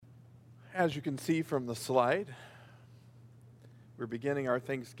As you can see from the slide, we're beginning our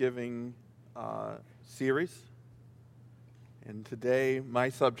Thanksgiving series. And today, my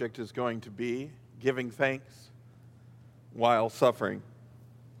subject is going to be giving thanks while suffering.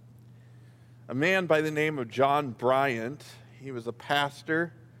 A man by the name of John Bryant, he was a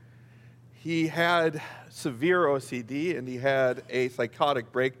pastor. He had severe OCD, and he had a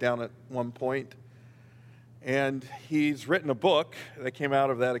psychotic breakdown at one point. And he's written a book that came out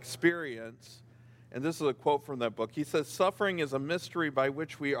of that experience. And this is a quote from that book. He says, "Suffering is a mystery by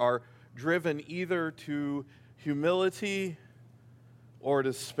which we are driven either to humility or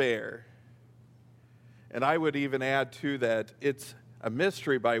despair." And I would even add to that, it's a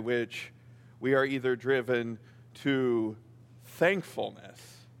mystery by which we are either driven to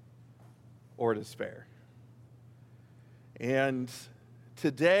thankfulness or despair. And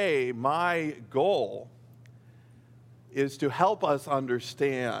today, my goal is to help us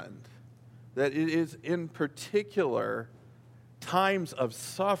understand that it is in particular times of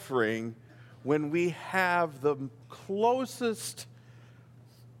suffering when we have the closest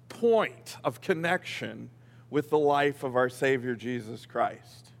point of connection with the life of our Savior Jesus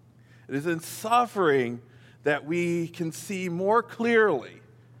Christ. It is in suffering that we can see more clearly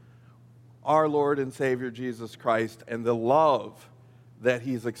our Lord and Savior Jesus Christ and the love that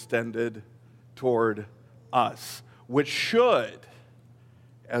He's extended toward us, which should,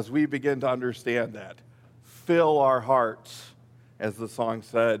 as we begin to understand that, fill our hearts, as the song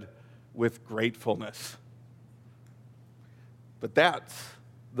said, with gratefulness. But that's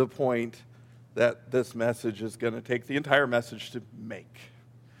the point that this message is going to take the entire message to make.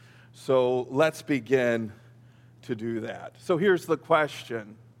 So let's begin to do that. So here's the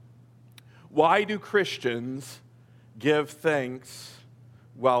question. Why do Christians give thanks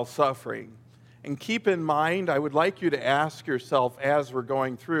while suffering? And keep in mind, I would like you to ask yourself as we're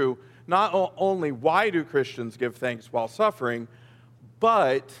going through, not only why do Christians give thanks while suffering,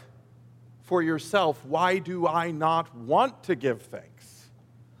 but for yourself, why do I not want to give thanks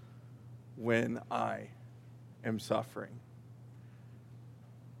when I am suffering?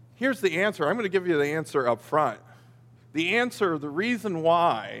 Here's the answer. I'm going to give you the answer up front. The answer, the reason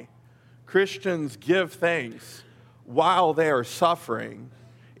why Christians give thanks while they are suffering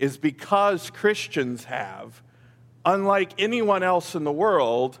is because Christians have, unlike anyone else in the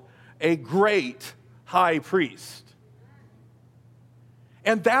world, a great high priest.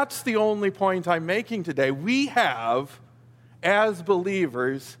 And that's the only point I'm making today. We have, as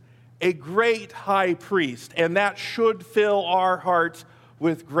believers, a great high priest, and that should fill our hearts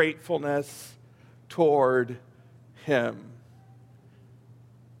with gratefulness toward Him.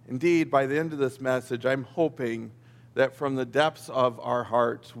 Indeed, by the end of this message, I'm hoping that from the depths of our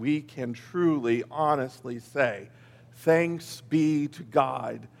hearts, we can truly, honestly say, thanks be to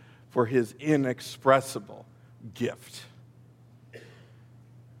God for His inexpressible gift.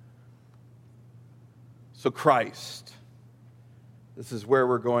 So Christ, this is where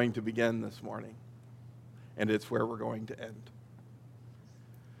we're going to begin this morning, and it's where we're going to end.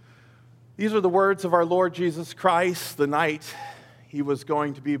 These are the words of our Lord Jesus Christ the night He was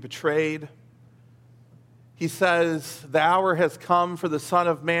going to be betrayed. He says, "The hour has come for the Son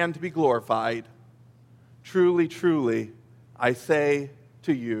of Man to be glorified. Truly, truly, I say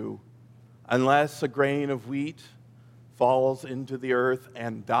to you, unless a grain of wheat falls into the earth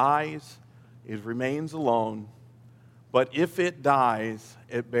and dies, it remains alone. But if it dies,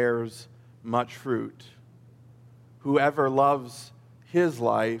 it bears much fruit. Whoever loves his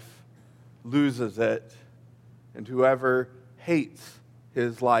life loses it, and whoever hates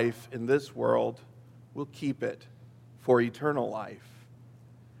his life in this world will keep it for eternal life.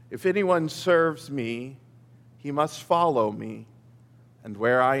 If anyone serves me, he must follow me, and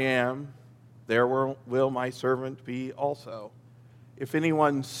where I am, there will my servant be also. If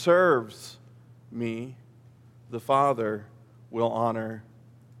anyone serves me, the Father will honor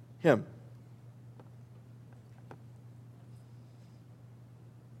him."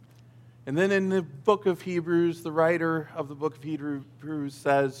 And then in the book of Hebrews, the writer of the book of Hebrews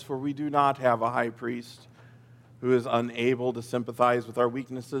says, "For we do not have a high priest who is unable to sympathize with our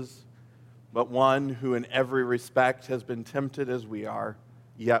weaknesses, but one who in every respect has been tempted as we are,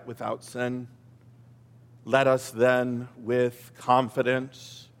 yet without sin. Let us then with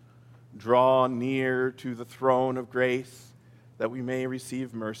confidence draw near to the throne of grace, that we may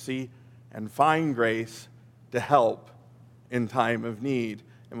receive mercy and find grace to help in time of need."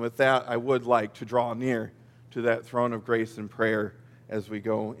 And with that, I would like to draw near to that throne of grace in prayer as we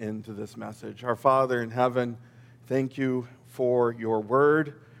go into this message. Our Father in heaven, thank you for your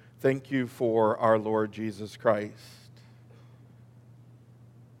word. Thank you for our Lord Jesus Christ.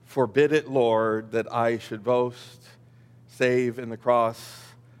 Forbid it, Lord, that I should boast save in the cross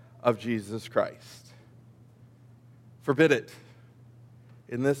of Jesus Christ. Forbid it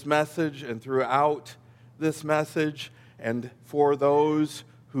in this message and throughout this message, and for those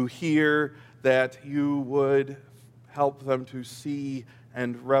who hear, that you would help them to see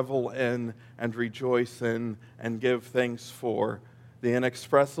and revel in and rejoice in and give thanks for the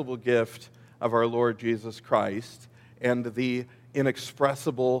inexpressible gift of our Lord Jesus Christ and the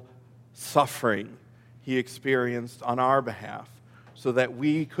inexpressible suffering he experienced on our behalf, so that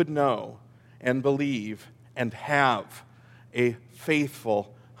we could know and believe and have a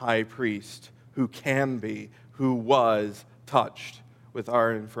faithful high priest who can be, who was touched with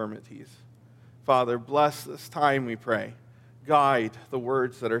our infirmities. Father, bless this time, we pray. Guide the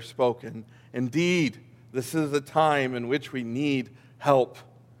words that are spoken. Indeed, this is a time in which we need help.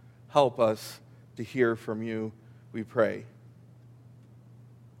 Help us to hear from you, we pray.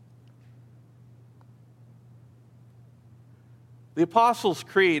 The Apostles'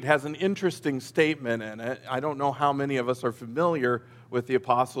 Creed has an interesting statement in it. I don't know how many of us are familiar with the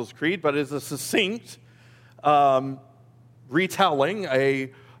Apostles' Creed, but it's a succinct retelling,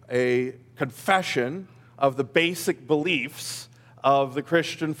 a confession of the basic beliefs of the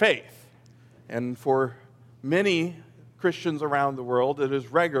Christian faith. And for many Christians around the world, it is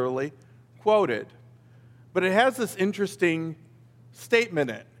regularly quoted. But it has this interesting statement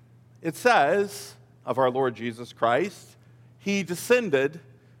in it. It says of our Lord Jesus Christ, he descended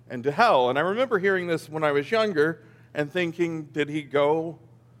into hell. And I remember hearing this when I was younger and thinking, did he go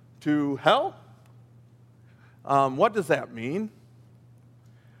to hell? What does that mean?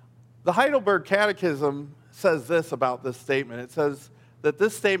 The Heidelberg Catechism says this about this statement. It says that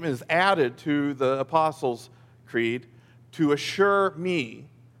this statement is added to the Apostles' Creed to assure me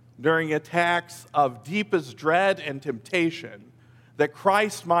during attacks of deepest dread and temptation that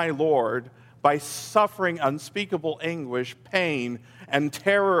Christ my Lord, by suffering unspeakable anguish, pain, and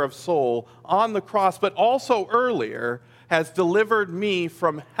terror of soul on the cross, but also earlier, has delivered me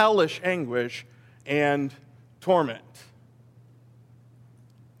from hellish anguish and torment.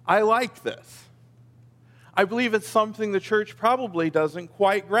 I like this. I believe it's something the church probably doesn't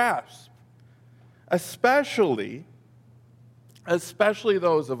quite grasp, especially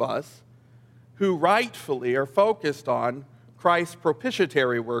those of us who rightfully are focused on Christ's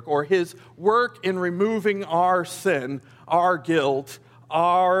propitiatory work, or his work in removing our sin, our guilt,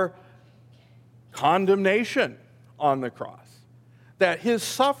 our condemnation on the cross. That his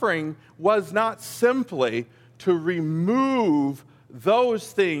suffering was not simply to remove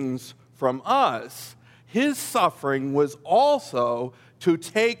those things from us. His suffering was also to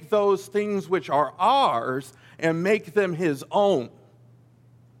take those things which are ours and make them his own.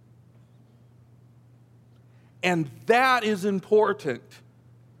 And that is important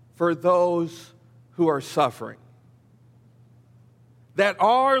for those who are suffering. That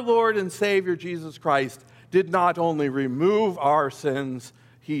our Lord and Savior Jesus Christ did not only remove our sins,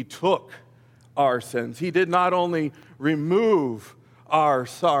 he took our sins. He did not only remove our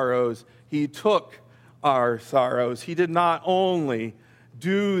sorrows, he took our sorrows. He did not only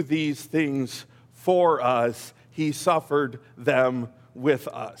do these things for us, he suffered them with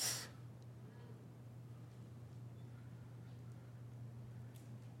us.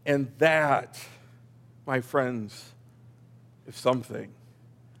 And that, my friends, is something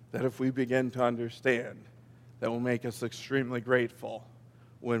that if we begin to understand, that will make us extremely grateful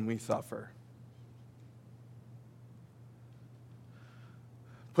when we suffer.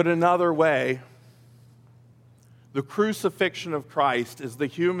 Put another way, the crucifixion of Christ is the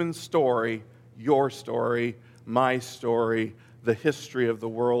human story, your story, my story, the history of the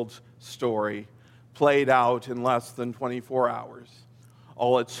world's story, played out in less than 24 hours.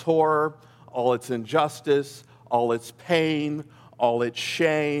 All its horror, all its injustice, all its pain, all its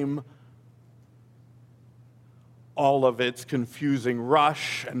shame, all of its confusing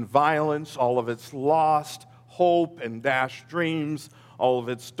rush and violence, all of its lost hope and dashed dreams, all of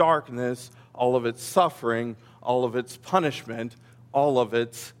its darkness, all of its suffering, all of its punishment, all of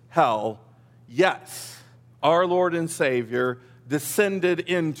its hell. Yes, our Lord and Savior descended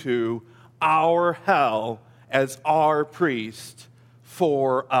into our hell as our priest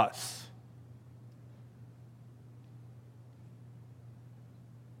for us.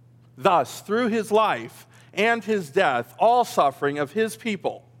 Thus, through his life and his death, all suffering of his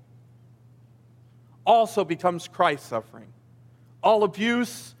people also becomes Christ's suffering. All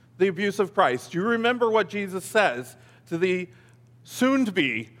abuse, the abuse of Christ. Do you remember what Jesus says to the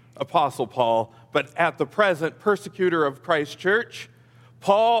soon-to-be Apostle Paul, but at the present persecutor of Christ's church?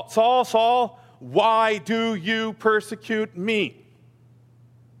 Saul, Saul, why do you persecute me?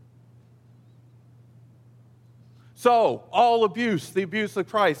 So, all abuse, the abuse of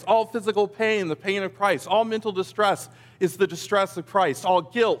Christ. All physical pain, the pain of Christ. All mental distress is the distress of Christ. All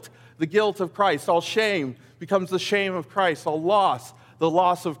guilt, the guilt of Christ. All shame becomes the shame of Christ. All loss, the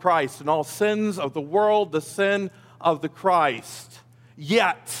loss of Christ. And all sins of the world, the sin of the Christ.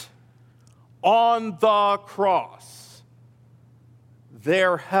 Yet, on the cross,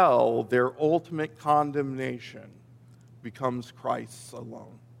 their hell, their ultimate condemnation, becomes Christ's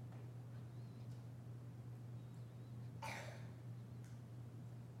alone.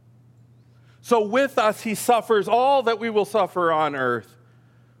 So with us, he suffers all that we will suffer on earth.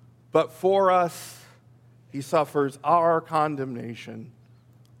 But for us, he suffers our condemnation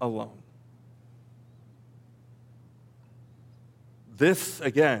alone. This,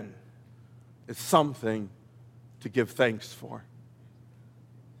 again, is something to give thanks for.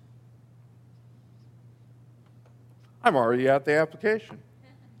 I'm already at the application.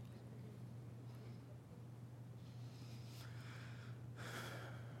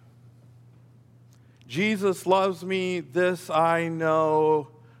 Jesus loves me, this I know.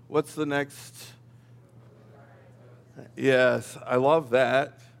 What's the next? Yes, I love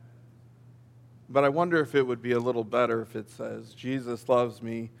that. But I wonder if it would be a little better if it says, Jesus loves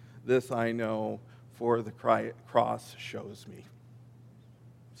me, this I know, for the cross shows me.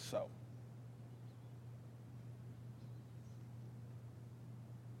 So.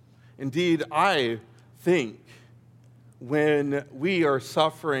 Indeed, I think when we are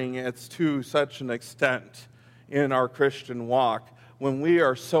suffering, it's to such an extent in our Christian walk, when we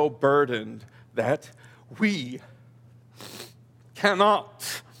are so burdened that we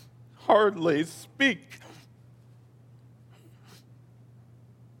cannot hardly speak,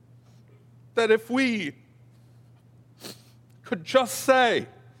 that if we could just say,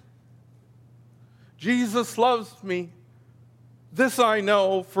 Jesus loves me, this I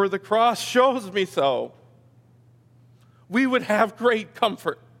know, for the cross shows me so, we would have great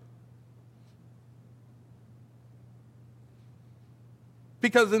comfort.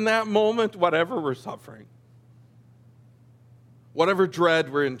 Because in that moment, whatever we're suffering, whatever dread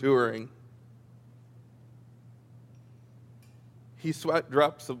we're enduring, he sweat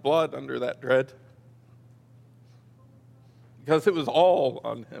drops of blood under that dread. Because it was all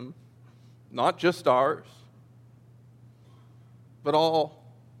on him, not just ours, but all.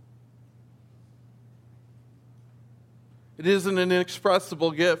 It is an inexpressible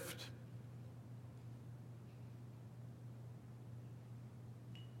gift.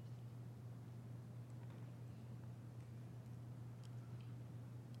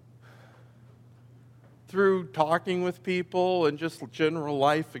 Through talking with people and just general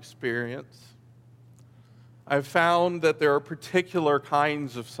life experience, I've found that there are particular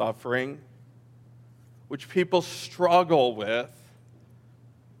kinds of suffering which people struggle with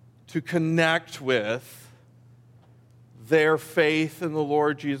to connect with their faith in the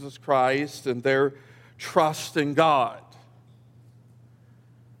Lord Jesus Christ and their trust in God.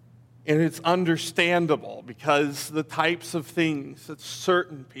 And it's understandable because the types of things that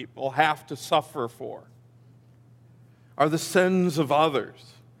certain people have to suffer for are the sins of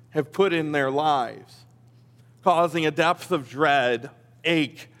others have put in their lives, causing a depth of dread,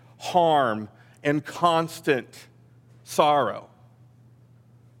 ache, harm, and constant sorrow.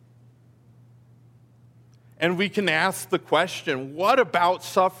 And we can ask the question, what about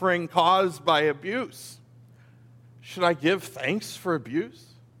suffering caused by abuse? Should I give thanks for abuse?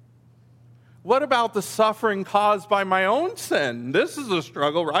 What about the suffering caused by my own sin? This is a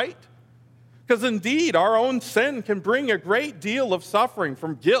struggle, right? Because indeed, our own sin can bring a great deal of suffering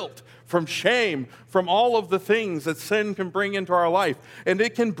from guilt, from shame, from all of the things that sin can bring into our life. And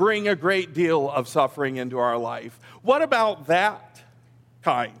it can bring a great deal of suffering into our life. What about that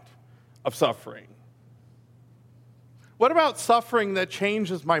kind of suffering? What about suffering that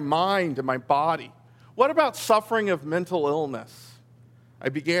changes my mind and my body? What about suffering of mental illness? I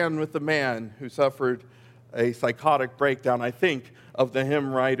began with the man who suffered a psychotic breakdown, I think, of the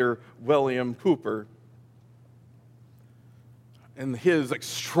hymn writer William Cowper and his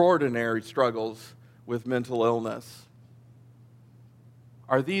extraordinary struggles with mental illness.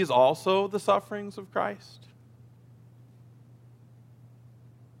 Are these also the sufferings of Christ?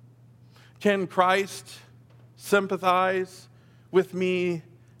 Can Christ sympathize with me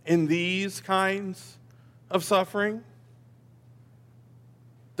in these kinds of suffering?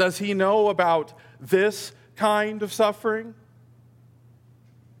 Does he know about this kind of suffering?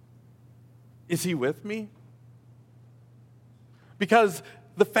 Is he with me? Because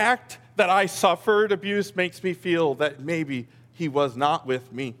the fact that I suffered abuse makes me feel that maybe he was not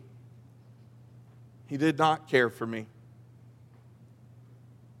with me. He did not care for me.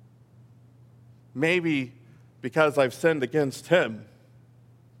 Maybe because I've sinned against him,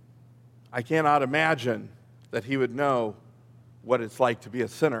 I cannot imagine that he would know what it's like to be a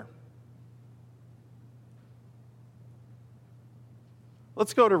sinner.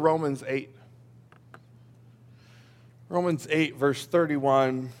 Let's go to Romans 8. Romans 8, verse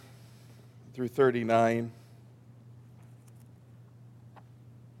 31 through 39.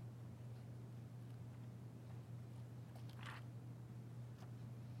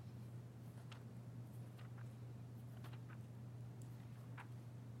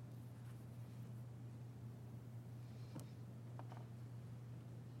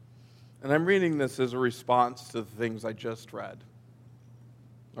 And I'm reading this as a response to the things I just read,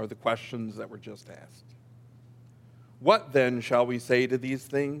 or the questions that were just asked. What then shall we say to these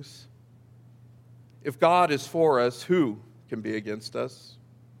things? If God is for us, who can be against us?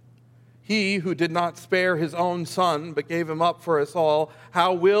 He who did not spare his own son, but gave him up for us all,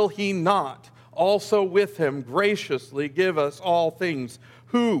 how will he not also with him graciously give us all things?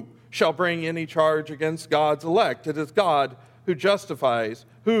 Who shall bring any charge against God's elect? It is God who justifies.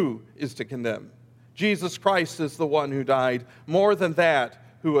 Who is to condemn? Jesus Christ is the one who died, more than that,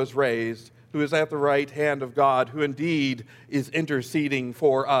 who was raised, who is at the right hand of God, who indeed is interceding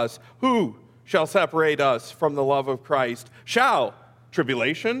for us. Who shall separate us from the love of Christ? Shall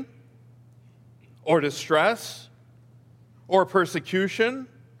tribulation, or distress, or persecution,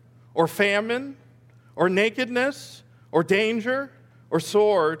 or famine, or nakedness, or danger, or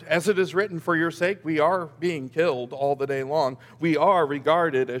sword, as it is written, for your sake we are being killed all the day long. We are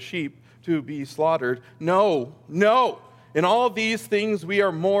regarded as sheep to be slaughtered. No, no. In all these things we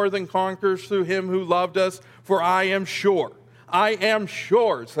are more than conquerors through him who loved us, for I am sure,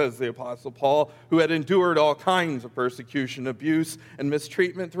 says the Apostle Paul, who had endured all kinds of persecution, abuse, and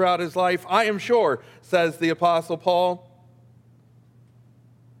mistreatment throughout his life. I am sure, says the Apostle Paul,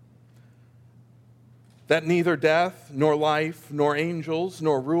 that neither death, nor life, nor angels,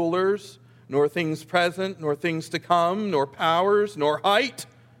 nor rulers, nor things present, nor things to come, nor powers, nor height,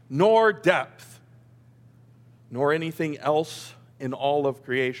 nor depth, nor anything else in all of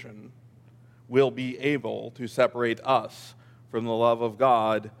creation will be able to separate us from the love of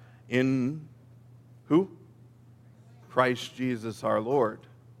God in who? Christ Jesus our Lord.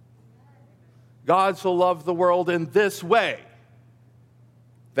 God so loved the world in this way,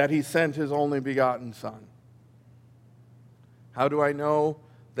 that he sent his only begotten Son. How do I know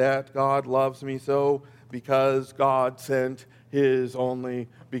that God loves me so? Because God sent his only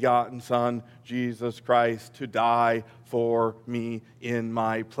begotten Son, Jesus Christ, to die for me in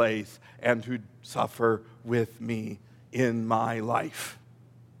my place and to suffer with me in my life.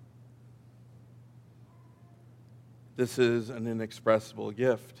 This is an inexpressible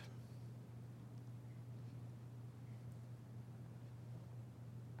gift.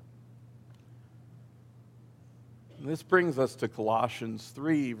 And this brings us to Colossians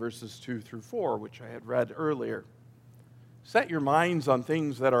 3, verses 2 through 4, which I had read earlier. Set your minds on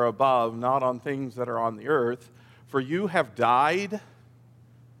things that are above, not on things that are on the earth, for you have died,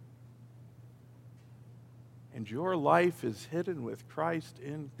 and your life is hidden with Christ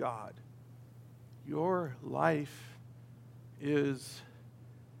in God. Your life is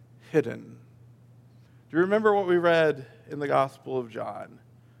hidden. Do you remember what we read in the Gospel of John?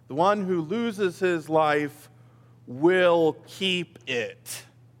 The one who loses his life will keep it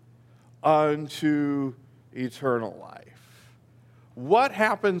unto eternal life. What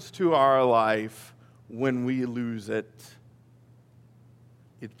happens to our life when we lose it?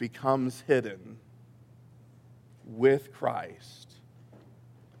 It becomes hidden with Christ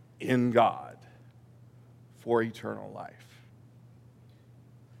in God for eternal life.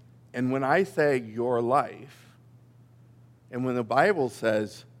 And when I say your life, and when the Bible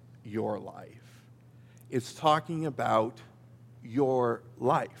says your life, it's talking about your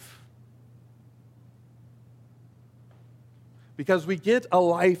life. Because we get a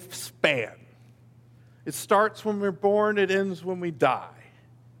lifespan. It starts when we're born, it ends when we die.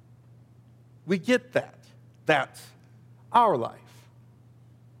 We get that. That's our life.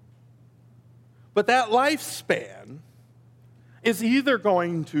 But that lifespan is either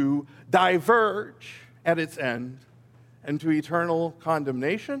going to diverge at its end into eternal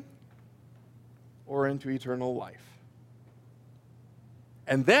condemnation or into eternal life.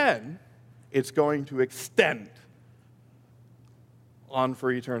 And then it's going to extend on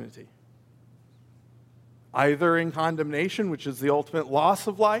for eternity. Either in condemnation, which is the ultimate loss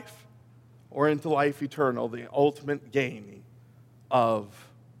of life, or into life eternal, the ultimate gaining of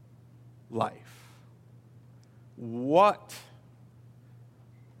life. What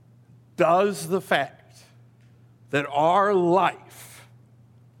does the fact that our life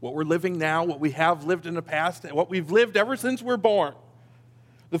what we're living now, what we have lived in the past, and what we've lived ever since we're born.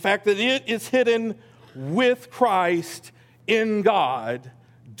 The fact that it is hidden with Christ in God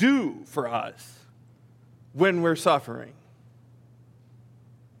do for us when we're suffering.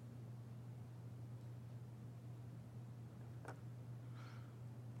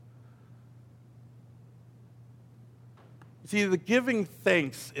 See, the giving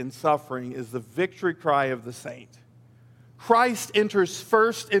thanks in suffering is the victory cry of the saint. Christ enters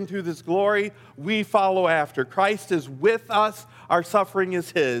first into this glory, we follow after. Christ is with us, our suffering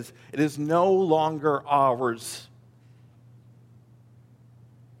is his. It is no longer ours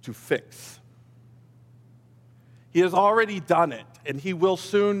to fix. He has already done it, and we will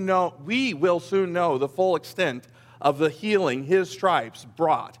soon know the full extent of the healing his stripes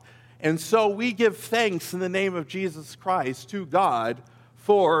brought. And so we give thanks in the name of Jesus Christ to God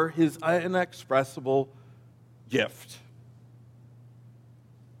for his inexpressible gift.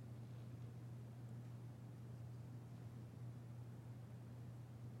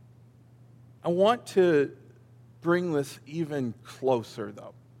 I want to bring this even closer,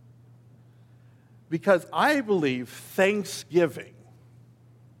 though, because I believe thanksgiving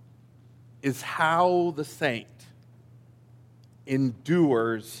is how the saint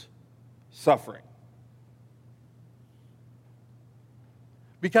endures suffering.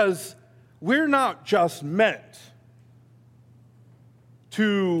 Because we're not just meant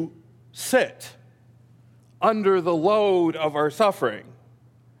to sit under the load of our suffering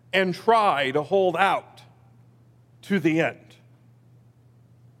and try to hold out to the end.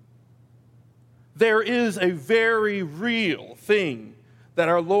 There is a very real thing that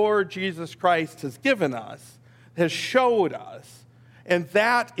our Lord Jesus Christ has given us, has showed us, and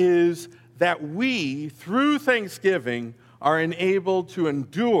that is that we, through thanksgiving, are enabled to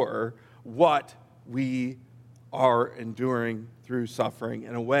endure what we are enduring through suffering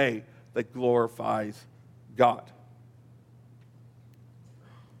in a way that glorifies God.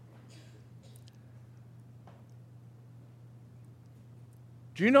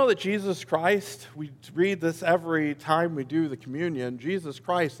 Do you know that Jesus Christ, we read this every time we do the communion, Jesus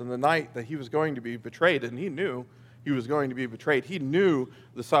Christ on the night that he was going to be betrayed, and he knew he was going to be betrayed. He knew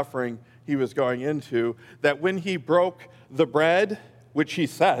the suffering he was going into, that when he broke the bread, which he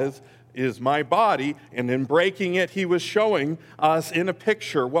says is my body, and in breaking it, he was showing us in a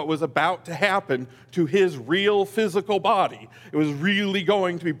picture what was about to happen to his real physical body. It was really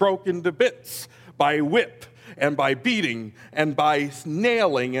going to be broken to bits by whip and by beating and by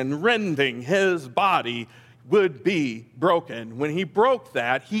nailing and rending. His body would be broken. When he broke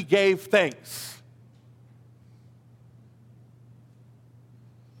that, he gave thanks.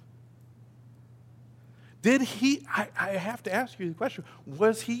 Did he, I have to ask you the question,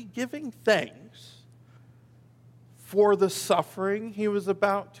 was he giving thanks for the suffering he was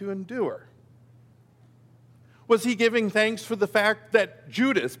about to endure? Was he giving thanks for the fact that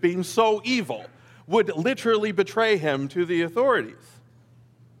Judas, being so evil, would literally betray him to the authorities?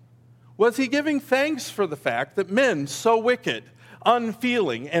 Was he giving thanks for the fact that men so wicked,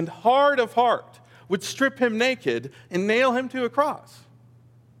 unfeeling, and hard of heart would strip him naked and nail him to a cross?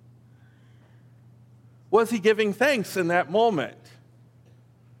 Was he giving thanks in that moment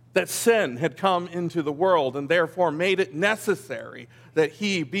that sin had come into the world and therefore made it necessary that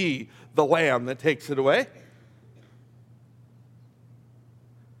he be the lamb that takes it away?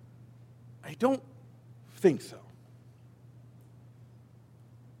 I don't think so.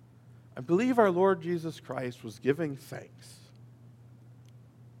 I believe our Lord Jesus Christ was giving thanks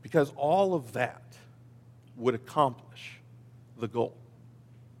because all of that would accomplish the goal.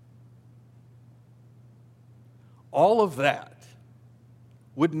 All of that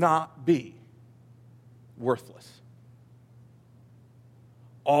would not be worthless.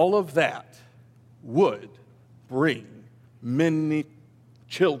 All of that would bring many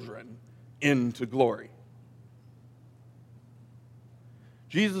children into glory.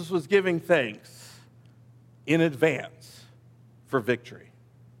 Jesus was giving thanks in advance for victory,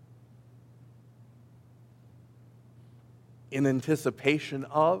 in anticipation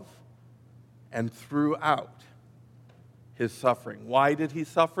of and throughout his suffering. Why did he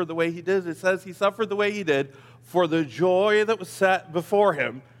suffer the way he did? It says he suffered the way he did for the joy that was set before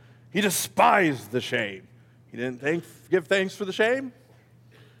him. He despised the shame. He didn't give thanks for the shame.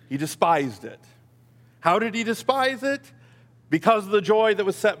 He despised it. How did he despise it? Because of the joy that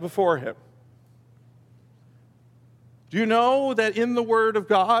was set before him. Do you know that in the Word of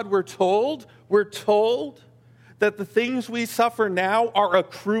God we're told that the things we suffer now are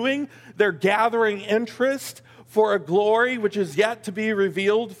accruing, they're gathering interest for a glory which is yet to be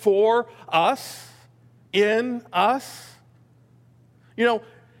revealed for us, in us? You know,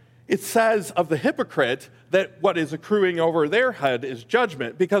 It says of the hypocrite that what is accruing over their head is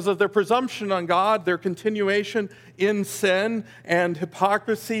judgment because of their presumption on God, their continuation in sin and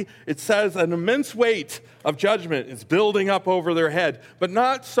hypocrisy. It says an immense weight of judgment is building up over their head, but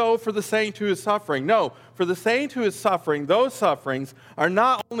not so for the saint who is suffering. No, for the saint who is suffering, those sufferings are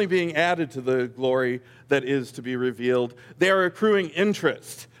not only being added to the glory that is to be revealed, they are accruing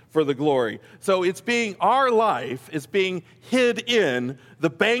interest for the glory. So our life is being hid in the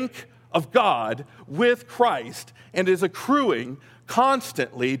bank of God with Christ and is accruing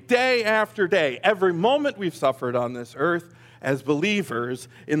constantly, day after day. Every moment we've suffered on this earth as believers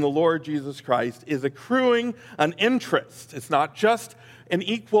in the Lord Jesus Christ is accruing an interest. It's not just an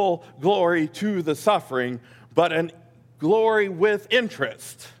equal glory to the suffering, but an glory with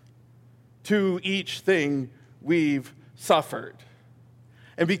interest to each thing we've suffered.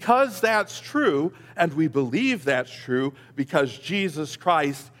 And because that's true, and we believe that's true, because Jesus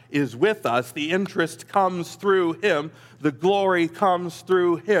Christ is with us, the interest comes through him, the glory comes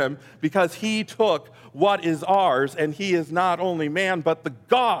through him, because he took what is ours, and he is not only man, but the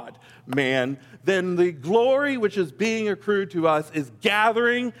God-man, then the glory which is being accrued to us is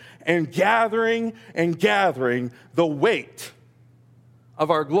gathering and gathering and gathering. The weight of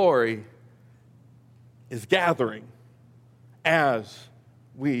our glory is gathering as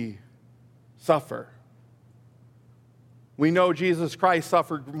we suffer. We know Jesus Christ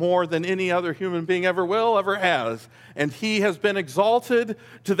suffered more than any other human being ever will, ever has. And he has been exalted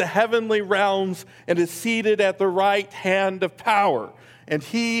to the heavenly realms and is seated at the right hand of power. And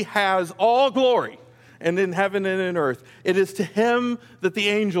he has all glory, and in heaven and in earth. It is to him that the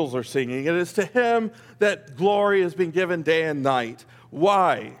angels are singing. It is to him that glory has been given day and night.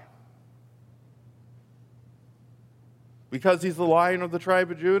 Why? Because he's the Lion of the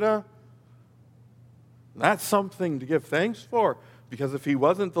tribe of Judah? That's something to give thanks for, because if he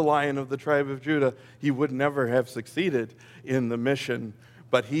wasn't the Lion of the tribe of Judah, he would never have succeeded in the mission.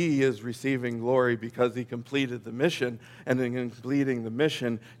 But he is receiving glory because he completed the mission, and in completing the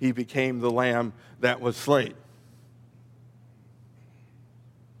mission, he became the Lamb that was slain.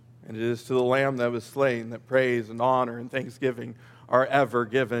 And it is to the Lamb that was slain that praise and honor and thanksgiving are ever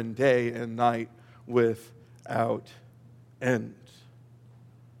given day and night without end.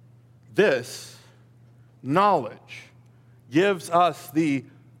 This knowledge gives us the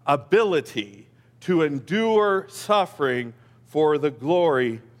ability to endure suffering for the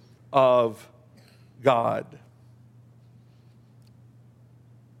glory of God.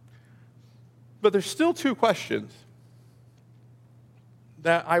 But there's still two questions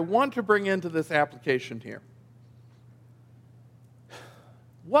that I want to bring into this application here.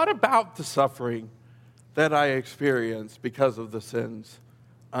 What about the suffering that I experienced because of the sins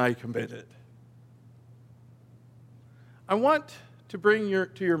I committed? I want to bring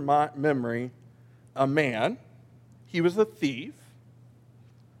to your memory a man. He was a thief.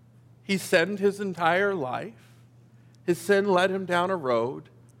 He sinned his entire life. His sin led him down a road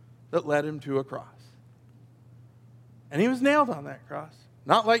that led him to a cross. And he was nailed on that cross.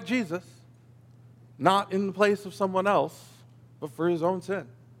 Not like Jesus, not in the place of someone else, but for his own sin.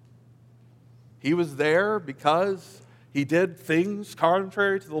 He was there because he did things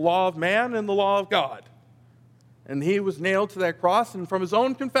contrary to the law of man and the law of God. And he was nailed to that cross, and from his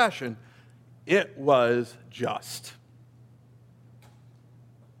own confession, it was just.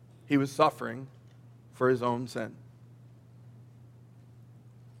 He was suffering for his own sin.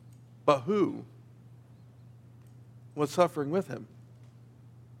 But who was suffering with him?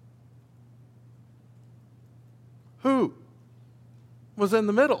 Who was in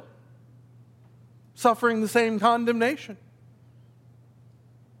the middle, suffering the same condemnation?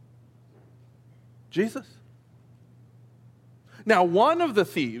 Jesus. Now, one of the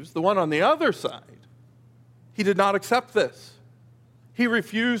thieves, the one on the other side, he did not accept this. He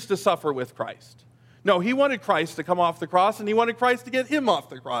refused to suffer with Christ. No, he wanted Christ to come off the cross, and he wanted Christ to get him off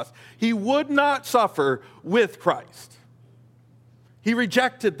the cross. He would not suffer with Christ. He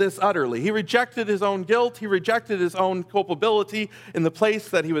rejected this utterly. He rejected his own guilt. He rejected his own culpability in the place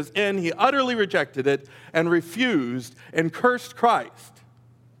that he was in. He utterly rejected it and refused and cursed Christ.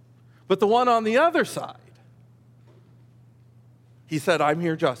 But the one on the other side, he said, I'm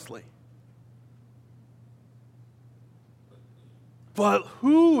here justly. But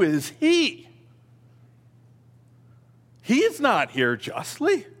who is he? He's not here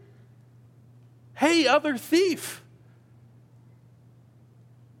justly. Hey, other thief.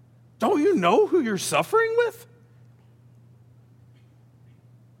 Don't you know who you're suffering with?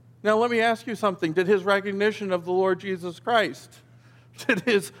 Now, let me ask you something. Did his recognition of the Lord Jesus Christ, did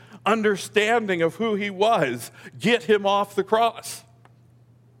his understanding of who he was get him off the cross?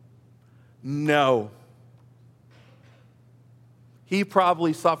 No. He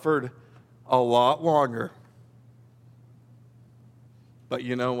probably suffered a lot longer. But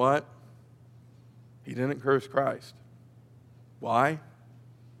you know what? He didn't curse Christ. Why?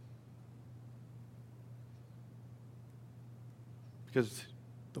 Because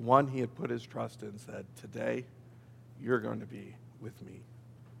the one he had put his trust in said, today you're going to be with me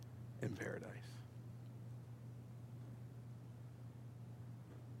in paradise.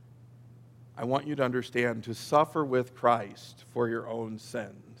 I want you to understand, to suffer with Christ for your own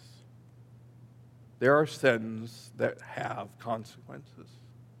sins. There are sins that have consequences.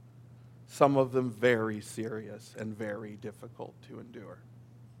 Some of them very serious and very difficult to endure.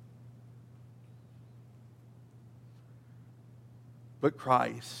 But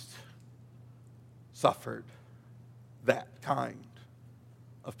Christ suffered that kind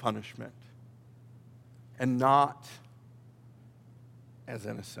of punishment, and not as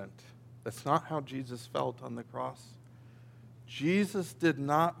innocent. That's not how Jesus felt on the cross. Jesus did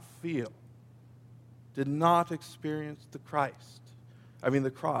not experience the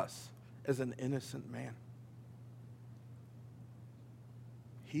cross as an innocent man.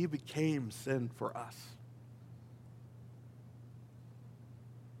 He became sin for us.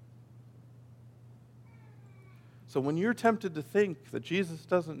 So when you're tempted to think that Jesus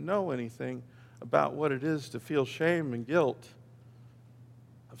doesn't know anything about what it is to feel shame and guilt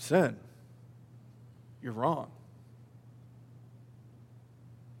of sin, you're wrong.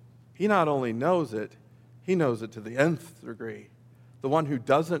 He not only knows it, he knows it to the nth degree. The one who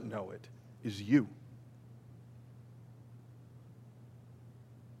doesn't know it is you.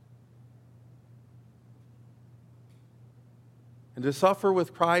 And to suffer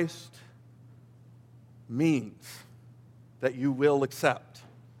with Christ means that you will accept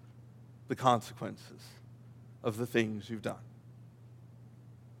the consequences of the things you've done.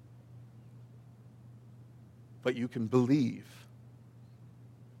 But you can believe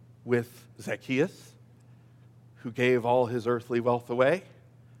with Zacchaeus, who gave all his earthly wealth away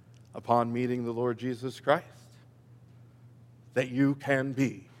upon meeting the Lord Jesus Christ, that you can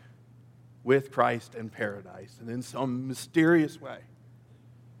be with Christ in paradise. And in some mysterious way,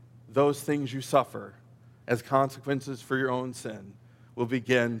 those things you suffer as consequences for your own sin will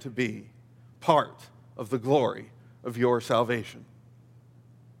begin to be part of the glory of your salvation.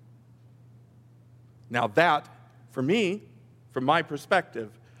 Now that, for me, from my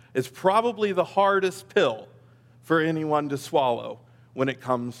perspective, is probably the hardest pill for anyone to swallow when it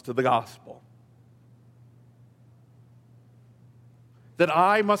comes to the gospel. That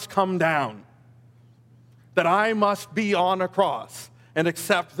I must come down, that I must be on a cross and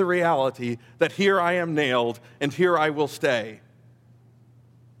accept the reality that here I am nailed and here I will stay.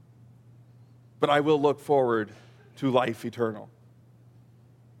 But I will look forward to life eternal.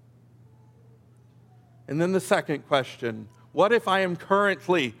 And then the second question, what if I am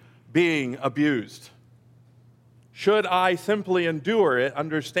currently being abused? Should I simply endure it,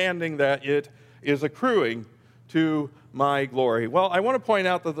 understanding that it is accruing to my glory? Well, I want to point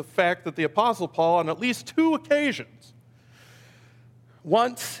out that the fact that the Apostle Paul, on at least 2 occasions,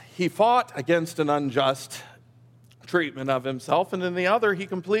 once he fought against an unjust treatment of himself, and in the other he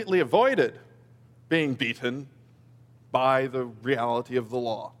completely avoided being beaten by the reality of the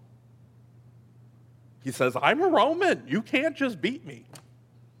law. He says, I'm a Roman. You can't just beat me.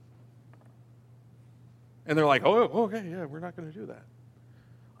 And they're like, oh, okay, yeah, we're not going to do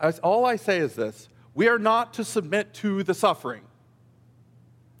that. All I say is this. We are not to submit to the suffering.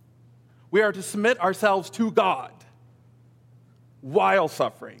 We are to submit ourselves to God while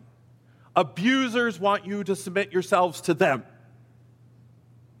suffering. Abusers want you to submit yourselves to them.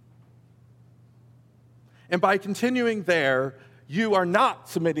 And by continuing there, you are not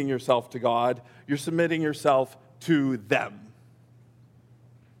submitting yourself to God, you're submitting yourself to them.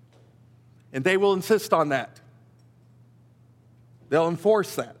 And they will insist on that. They'll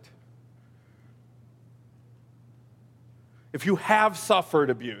enforce that. If you have suffered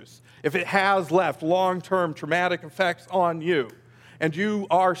abuse, if it has left long-term traumatic effects on you, and you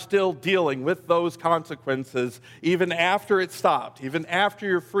are still dealing with those consequences even after it stopped, even after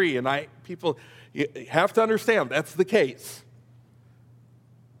you're free, and people you have to understand that's the case,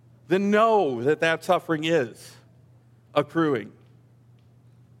 then know that that suffering is accruing.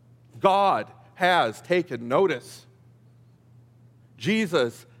 God has taken notice.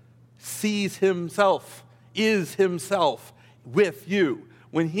 Jesus sees himself, is himself with you.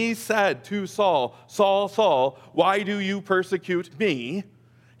 When he said to Saul, Saul, Saul, why do you persecute me?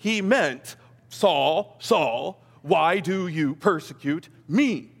 He meant, Saul, Saul, why do you persecute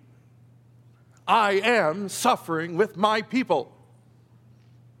me? I am suffering with my people.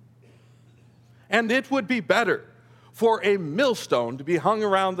 And it would be better for a millstone to be hung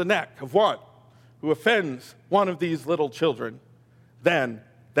around the neck of one who offends one of these little children than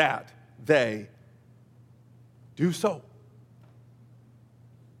that they do so.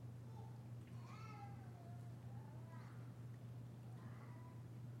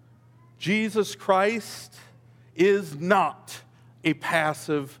 Jesus Christ is not a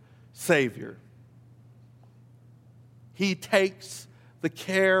passive Savior. He takes the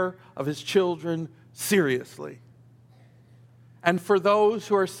care of his children seriously. And for those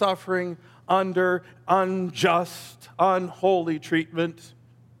who are suffering under unjust, unholy treatment,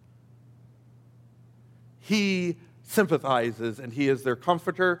 he sympathizes, and he is their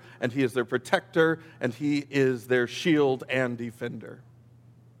comforter, and he is their protector, and he is their shield and defender.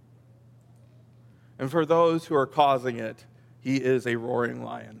 And for those who are causing it, he is a roaring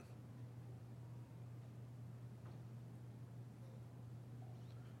lion.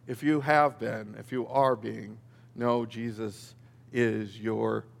 If you have been, if you are being, know Jesus is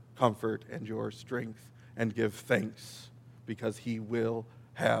your comfort and your strength, and give thanks because he will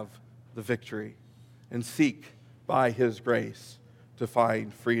have the victory. And seek by his grace to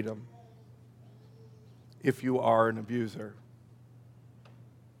find freedom. If you are an abuser,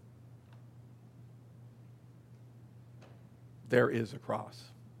 there is a cross.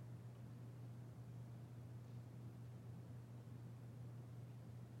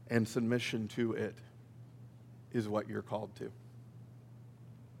 And submission to it is what you're called to.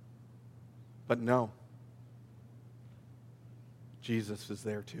 But no, Jesus is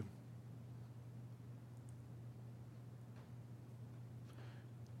there too.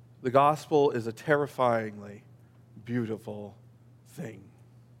 The gospel is a terrifyingly beautiful thing.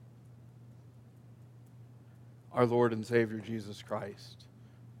 Our Lord and Savior Jesus Christ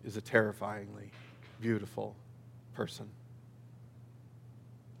is a terrifyingly beautiful person.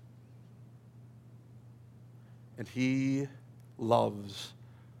 And he loves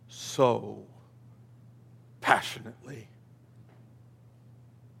so passionately.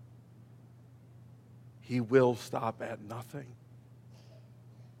 He will stop at nothing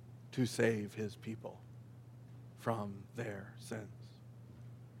to save his people from their sins.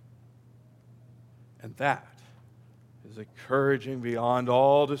 And that is encouraging beyond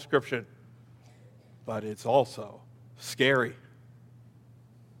all description, but it's also scary.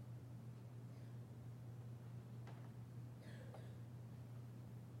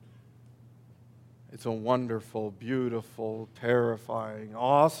 It's a wonderful, beautiful, terrifying,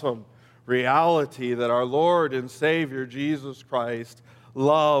 awesome reality that our Lord and Savior Jesus Christ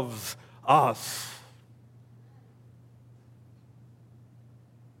loves us.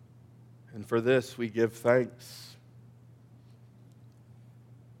 And for this we give thanks.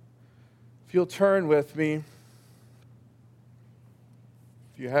 If you'll turn with me,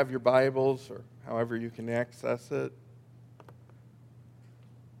 if you have your Bibles or however you can access it.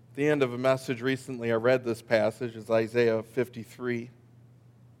 At the end of a message recently, I read this passage. It's Isaiah 53.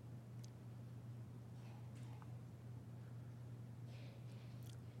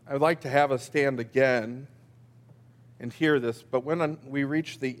 I would like to have us stand again and hear this, but when we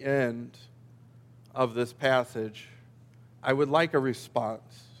reach the end of this passage, I would like a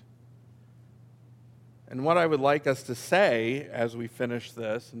response. And what I would like us to say as we finish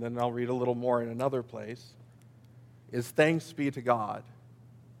this, and then I'll read a little more in another place, is thanks be to God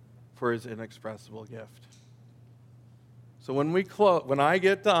for his inexpressible gift. So when I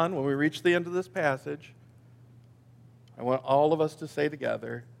get done, when we reach the end of this passage, I want all of us to say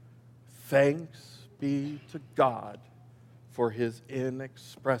together, thanks be to God for his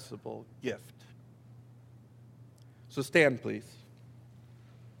inexpressible gift. So stand, please.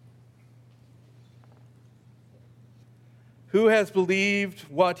 Who has believed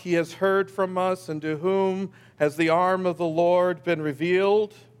what he has heard from us, and to whom has the arm of the Lord been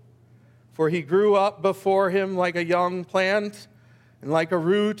revealed? For he grew up before him like a young plant, and like a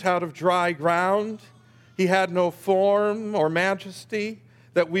root out of dry ground. He had no form or majesty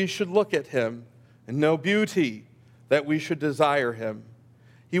that we should look at him, and no beauty that we should desire him.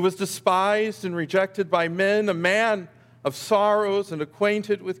 He was despised and rejected by men, a man of sorrows and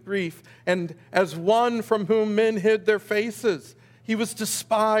acquainted with grief, and as one from whom men hid their faces. He was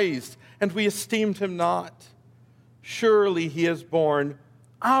despised, and we esteemed him not. Surely he has borne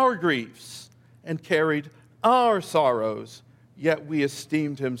our griefs and carried our sorrows, yet we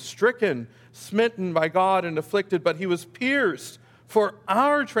esteemed him stricken, smitten by God, and afflicted. But he was pierced for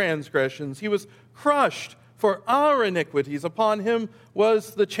our transgressions. He was crushed for our iniquities. Upon him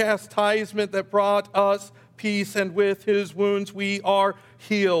was the chastisement that brought us peace, and with his wounds we are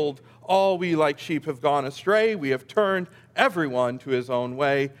healed. All we like sheep have gone astray. We have turned everyone to his own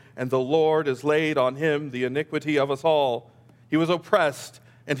way, and the Lord has laid on him the iniquity of us all. He was oppressed,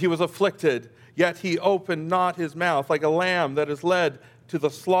 and he was afflicted, yet he opened not his mouth. Like a lamb that is led to the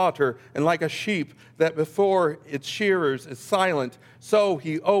slaughter, and like a sheep that before its shearers is silent, so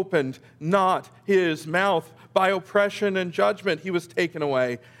he opened not his mouth. By oppression and judgment he was taken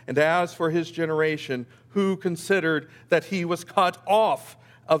away. And as for his generation, who considered that he was cut off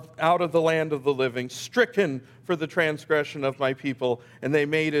out of the land of the living, stricken for the transgression of my people, and they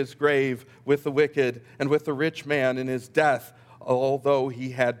made his grave with the wicked and with the rich man in his death, although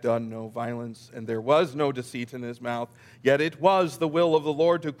he had done no violence, and there was no deceit in his mouth. Yet it was the will of the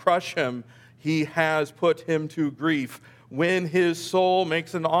Lord to crush him. He has put him to grief. When his soul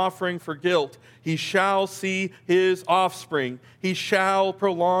makes an offering for guilt, he shall see his offspring. He shall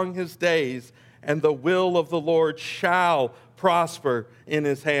prolong his days, and the will of the Lord shall prosper in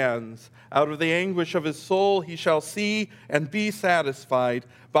his hands. Out of the anguish of his soul he shall see and be satisfied.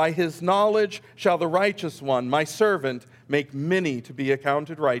 By his knowledge shall the righteous one, my servant, make many to be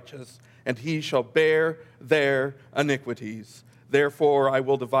accounted righteous, and he shall bear their iniquities. Therefore I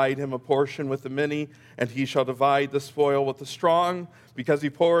will divide him a portion with the many, and he shall divide the spoil with the strong, because he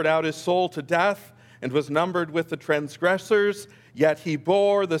poured out his soul to death and was numbered with the transgressors. Yet he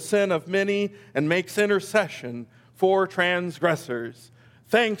bore the sin of many and makes intercession for transgressors.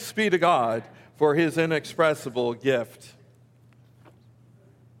 Thanks be to God for his inexpressible gift.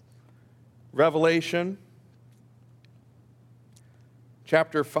 Revelation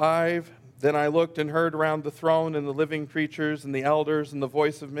chapter 5. Then I looked and heard around the throne and the living creatures and the elders and the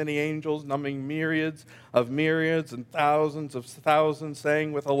voice of many angels, numbering myriads and thousands of thousands,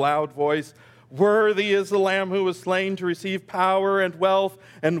 saying with a loud voice, "Worthy is the Lamb who was slain to receive power and wealth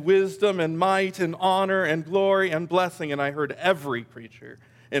and wisdom and might and honor and glory and blessing." And I heard every creature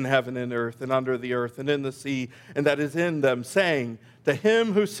in heaven and earth and under the earth and in the sea and that is in them, saying, "To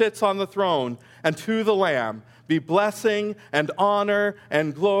him who sits on the throne and to the Lamb be blessing and honor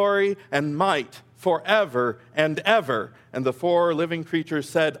and glory and might forever and ever." And the four living creatures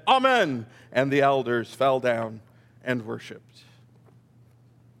said, "Amen." And the elders fell down and worshiped.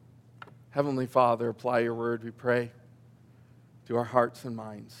 Heavenly Father, apply your word, we pray, to our hearts and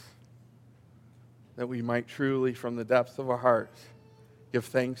minds, that we might truly, from the depths of our hearts, give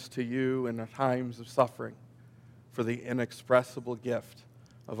thanks to you in the times of suffering for the inexpressible gift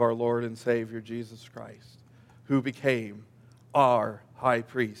of our Lord and Savior, Jesus Christ, who became our high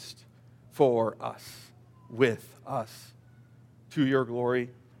priest for us, with us. To your glory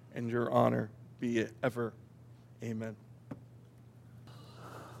and your honor be it ever. Amen.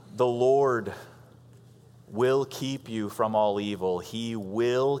 The Lord will keep you from all evil. He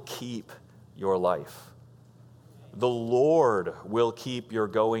will keep your life. The Lord will keep your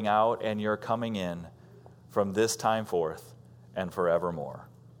going out and your coming in from this time forth and forevermore.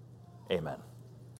 Amen.